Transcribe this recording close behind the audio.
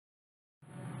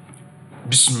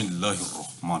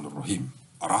Bismillahirrahmanirrahim.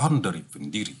 Arahan dari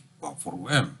Pendiri, Bafor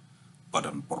UM,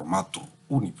 Badan Formatur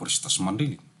Universitas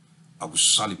Mandailing,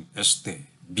 Agussalim ST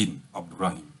bin Abdur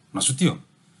Rahim, Nasution,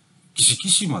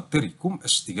 Kisi Materi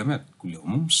S3 Kuliah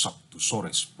Umum Sabtu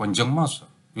sore Sepanjang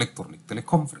Masa, Elektronik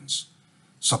Teleconference,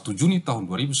 1 Juni tahun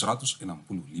 2165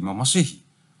 Masehi,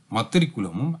 Materi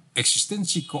Kuliah Umum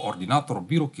Eksistensi Koordinator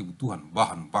Biro Kebutuhan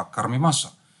Bahan, Bakar,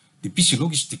 Memasak, Divisi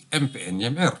Logistik MPN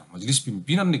YMR, Majelis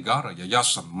Pimpinan Negara,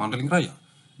 Yayasan, Mandailing Raya,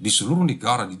 di seluruh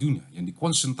negara di dunia yang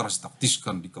dikonsentrasi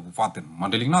taktiskan di Kabupaten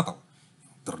Mandailing Natal,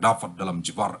 yang terdapat dalam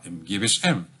JBAR MGB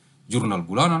SM, Jurnal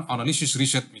Bulanan Analisis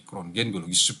Riset Mikron Gen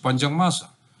Biologis Sepanjang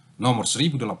Masa, nomor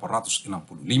 1865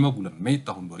 bulan Mei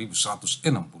tahun 2165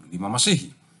 Masehi.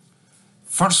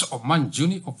 First of month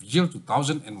Juni of year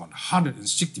 2165,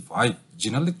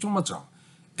 General Lecture Material,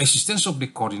 Existence of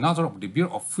the Coordinator of the Biro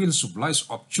of Field Supplies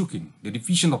of Chuking, the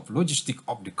Division of Logistik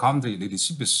of the country,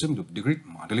 Leadership Assembly of the Great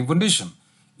Mandailing Foundation,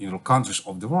 in all countries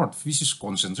of the world, physics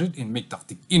concentrate in make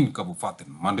tactic in Kabupaten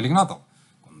Mandailing Natal,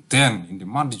 contained in the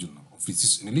Monday Journal of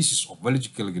Physics Analysis of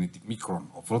Biological Genetic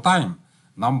Micron of all time,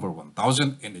 number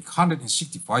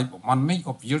 1865 of 1 May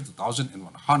of year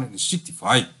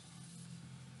 2165.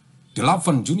 8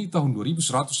 Juni tahun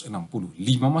 2165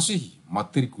 Masehi,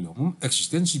 Materi Kuliah Umum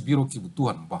Eksistensi Biro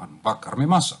Kebutuhan Bahan, Bakar,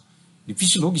 Masa,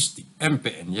 Divisi Logistik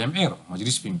MPN YMR,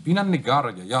 Majelis Pimpinan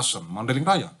Negara, Yayasan, Mandailing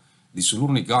Raya, di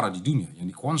seluruh negara di dunia yang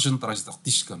dikonsentrasi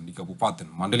taktiskan di Kabupaten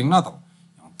Mandailing Natal,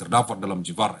 yang terdapat dalam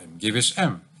JBAR MGB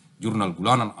SM, Jurnal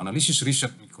Bulanan Analisis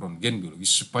Riset Mikron Gen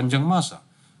Biologis Sepanjang Masa,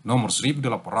 nomor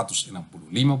 1865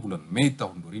 bulan Mei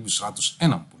tahun 2165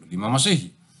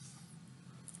 Masehi.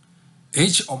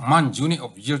 Age of month Juni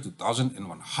of year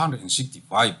 2165,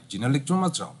 General Lecture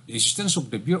Material, the existence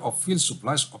of the Bureau of Field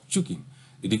Supplies of Chuking,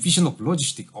 the Division of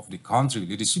Logistik of the country,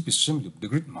 Leadership Assembly of the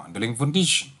Great Mandailing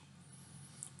Foundation.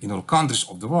 In all countries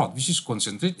of the world, this is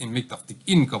concentrated in make tactic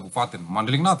in Kabupaten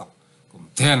Mandailing Natal,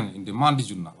 contained in the Monday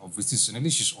Journal of Physics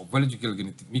Analysis of Biological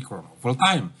Genetic Micron of all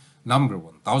time, number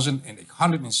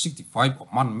 1865 of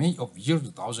 1 May of year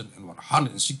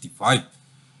 2165.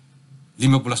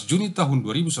 15 Juni tahun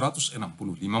 2165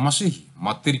 Masehi,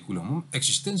 Materi Kuliah Umum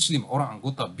Eksistensi 5 orang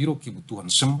anggota Biro Kebutuhan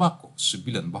Sembako,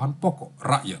 9 bahan pokok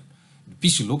rakyat,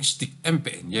 Divisi Logistik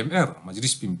MPN YMR,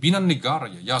 Majelis Pimpinan Negara,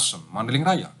 Yayasan, Mandailing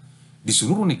Raya, di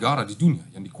seluruh negara di dunia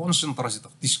yang dikonsentrasi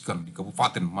taktiskan di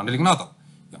Kabupaten Mandailing Natal,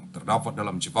 yang terdapat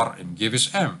dalam JBAR MGB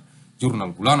SM,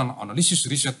 Jurnal Bulanan Analisis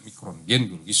Riset Mikron Gen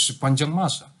Biologis Sepanjang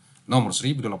Masa, nomor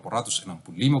 1865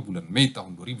 bulan Mei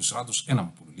tahun 2165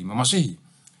 Masehi.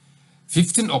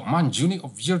 15 of month Juni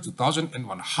of year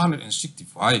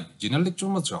 2165, General Lecture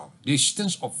Material, the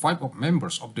existence of 5 of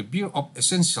members of the Bureau of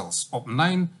Essentials of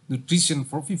 9 Nutrition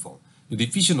for People, the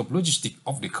Division of Logistik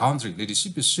of the country,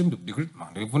 Leadership Assembly of the Great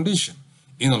Mandailing Foundation,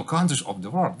 in all countries of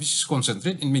the world, which is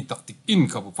concentrated in make tactic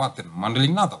in Kabupaten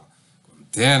Mandailing Natal,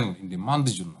 contained in the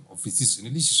Monday Journal of Physics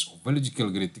Analysis of Biological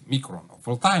Genetic Micron of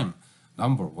all time,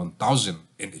 number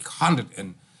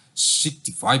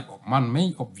 1865 of 1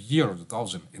 May of year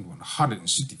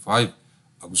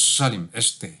 2165, Agussalim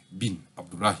ST bin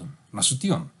Abdur Rahim,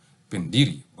 Nasution,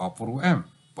 Pendiri, Bafor UM,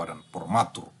 Badan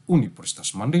Formatur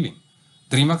Universitas Mandailing.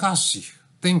 Terima kasih.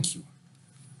 Thank you.